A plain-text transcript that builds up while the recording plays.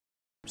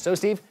So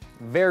Steve,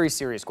 very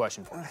serious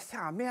question for you.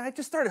 Yeah, man, I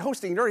just started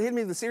hosting. You already hit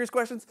me with the serious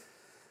questions?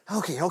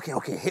 Okay,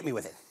 hit me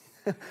with it.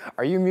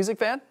 Are you a music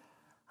fan?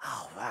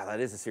 Oh, wow, that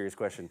is a serious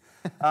question.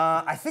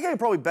 I think I can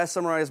probably best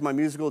summarize my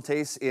musical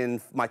tastes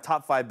in my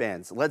top 5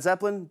 bands. Led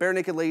Zeppelin, Bare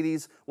Naked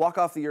Ladies, Walk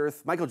Off the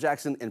Earth, Michael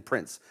Jackson, and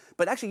Prince.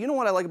 But actually, you know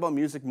what I like about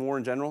music more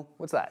in general?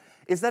 What's that?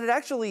 Is that it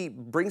actually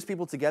brings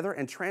people together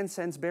and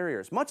transcends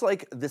barriers, much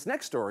like this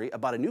next story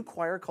about a new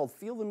choir called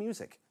Feel the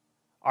Music.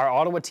 Our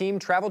Ottawa team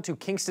traveled to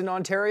Kingston,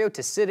 Ontario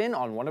to sit in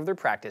on one of their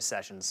practice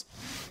sessions.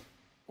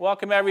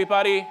 Welcome,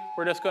 everybody.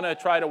 We're just going to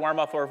try to warm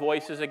up our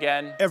voices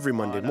again. Every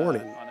Monday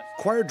morning,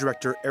 choir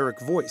director Eric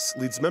Voice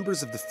leads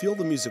members of the Feel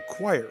the Music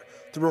choir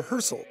through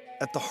rehearsal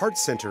at the Heart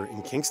Centre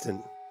in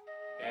Kingston.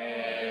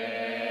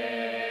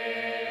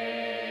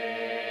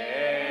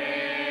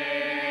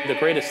 The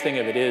greatest thing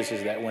of it is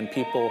that when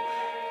people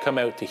come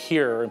out to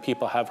hear and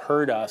people have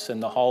heard us in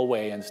the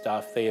hallway and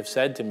stuff, they have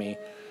said to me,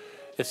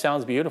 it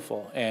sounds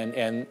beautiful.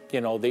 And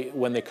you know,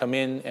 when they come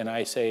in and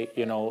I say,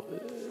 you know,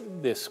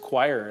 this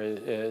choir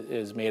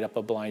is made up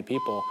of blind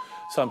people,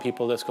 some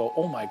people just go,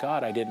 oh my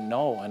God, I didn't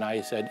know. And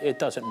I said, it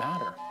doesn't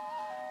matter,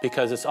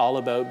 because it's all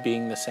about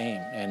being the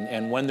same.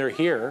 And when they're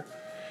here,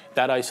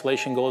 that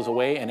isolation goes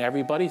away and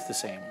everybody's the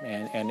same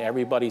and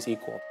everybody's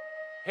equal.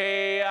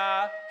 Hey,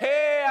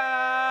 hey,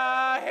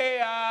 hey,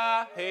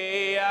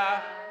 hey,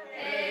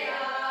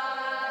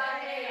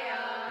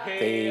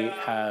 They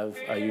have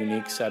a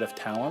unique set of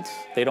talents.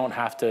 They don't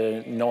have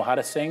to know how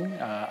to sing.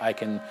 I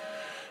can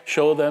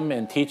show them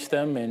and teach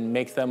them and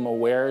make them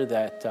aware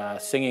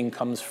that singing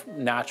comes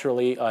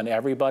naturally on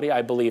everybody.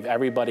 I believe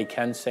everybody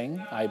can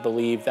sing. I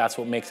believe that's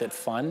what makes it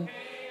fun.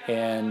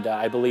 And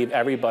I believe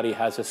everybody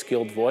has a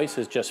skilled voice.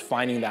 It's just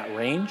finding that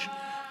range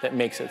that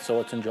makes it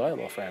so it's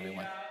enjoyable for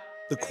everyone.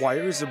 The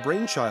choir is a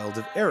brainchild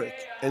of Eric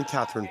and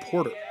Catherine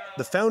Porter,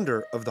 the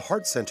founder of the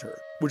Heart Centre,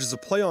 which is a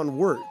play on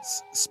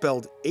words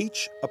spelled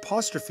H''ART.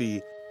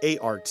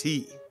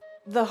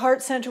 The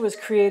Heart Centre was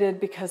created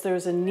because there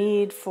was a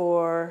need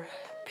for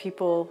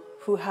people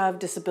who have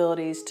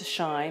disabilities to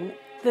shine.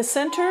 The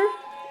centre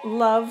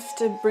loves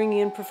to bring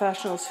in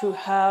professionals who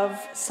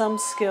have some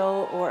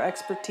skill or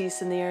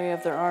expertise in the area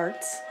of their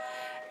arts,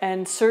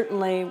 and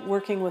certainly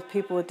working with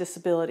people with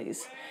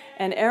disabilities.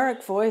 And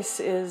Eric Voice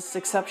is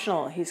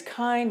exceptional. He's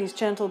kind, he's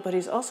gentle, but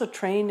he's also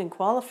trained and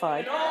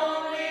qualified.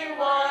 Only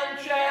one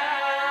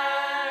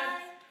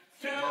chance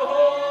to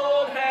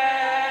hold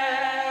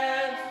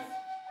hands.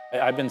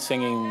 I've been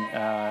singing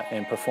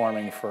and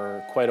performing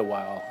for quite a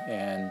while,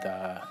 and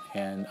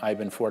I've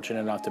been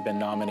fortunate enough to have been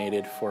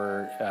nominated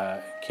for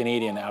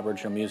Canadian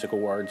Aboriginal Music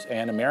Awards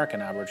and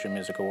American Aboriginal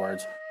Music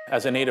Awards.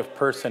 As a Native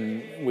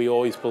person, we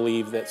always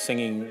believe that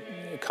singing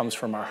comes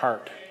from our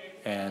heart.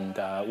 And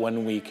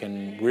when we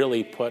can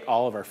really put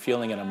all of our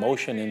feeling and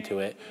emotion into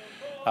it,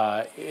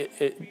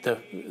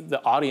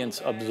 the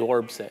audience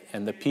absorbs it,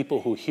 and the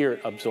people who hear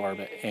it absorb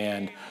it.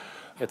 And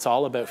it's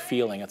all about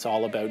feeling. It's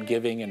all about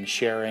giving and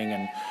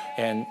sharing.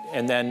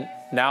 And then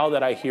now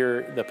that I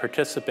hear the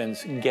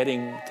participants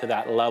getting to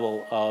that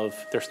level of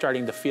they're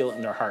starting to feel it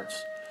in their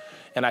hearts,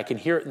 and I can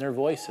hear it in their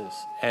voices,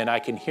 and I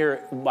can hear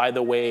it by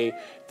the way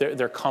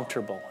they're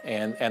comfortable,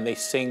 and they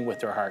sing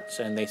with their hearts,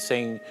 and they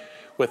sing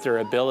with their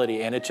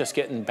ability, and it's just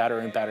getting better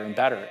and better and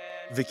better.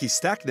 Vicky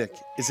Stacknick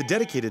is a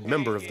dedicated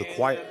member of the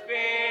choir.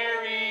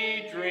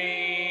 Very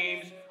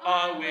dreams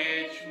on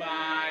which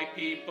my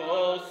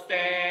people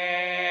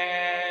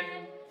stand.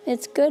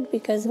 It's good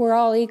because we're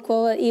all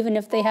equal, even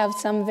if they have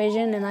some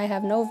vision and I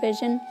have no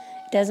vision.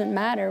 It doesn't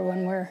matter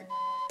when we're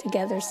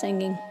together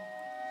singing.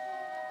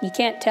 You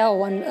can't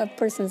tell a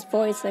person's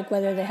voice, like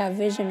whether they have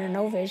vision or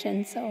no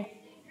vision, so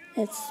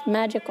it's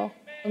magical.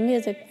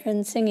 Music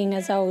and singing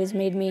has always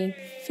made me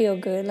feel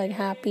good, like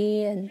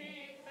happy, and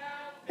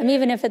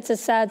even if it's a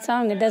sad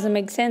song, it doesn't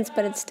make sense,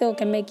 but it still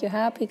can make you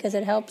happy because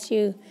it helps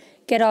you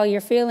get all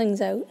your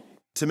feelings out.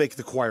 To make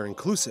the choir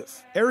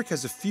inclusive, Eric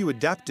has a few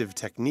adaptive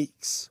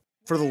techniques.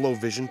 For the low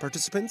vision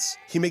participants,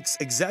 he makes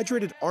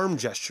exaggerated arm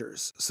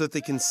gestures so that they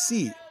can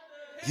see.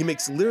 He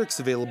makes lyrics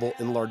available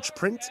in large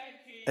print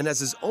and has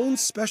his own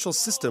special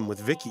system with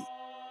Vicky.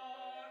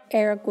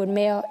 Eric would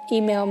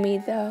email me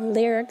the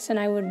lyrics and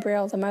I would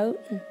braille them out,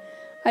 and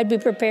I'd be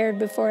prepared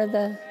before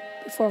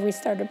we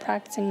started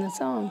practicing the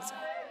songs.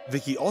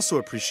 Vicky also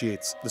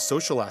appreciates the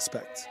social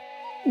aspect.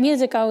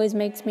 Music always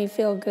makes me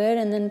feel good,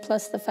 and then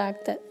plus the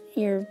fact that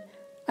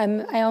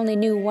I only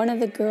knew one of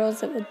the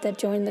girls that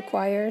joined the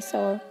choir,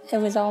 so it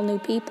was all new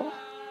people.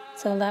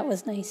 So that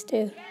was nice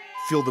too.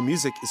 Feel the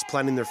Music is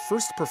planning their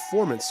first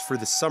performance for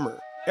this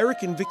summer.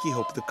 Eric and Vicky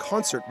hope the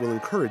concert will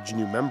encourage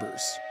new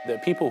members. The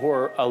people who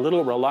are a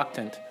little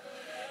reluctant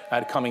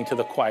at coming to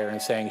the choir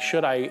and saying,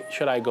 should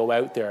I go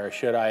out there?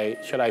 Should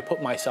I put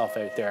myself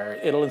out there?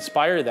 It'll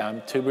inspire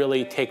them to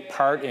really take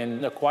part in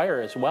the choir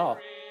as well.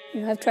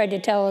 I've tried to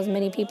tell as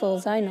many people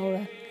as I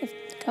know to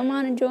come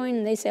on and join,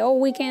 and they say, oh,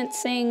 we can't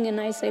sing, and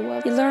I say,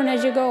 well, you learn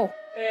as you go.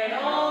 And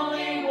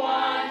only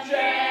one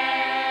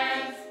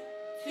chance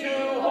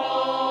to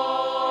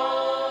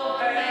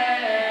hold hands.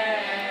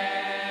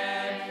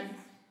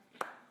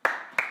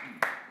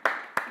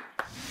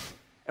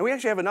 And we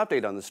actually have an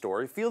update on the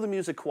story. Feel the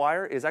Music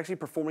Choir is actually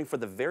performing for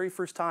the very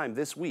first time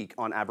this week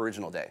on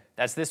Aboriginal Day.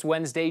 That's this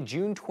Wednesday,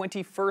 June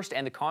 21st,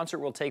 and the concert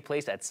will take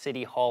place at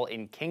City Hall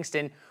in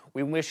Kingston.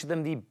 We wish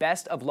them the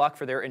best of luck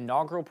for their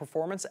inaugural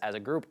performance as a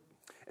group.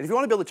 And if you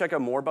want to be able to check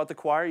out more about the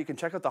choir, you can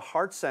check out the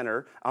Heart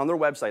Center on their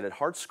website at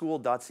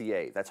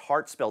heartschool.ca. That's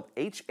Heart spelled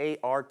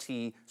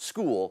H-A-R-T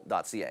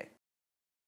school.ca.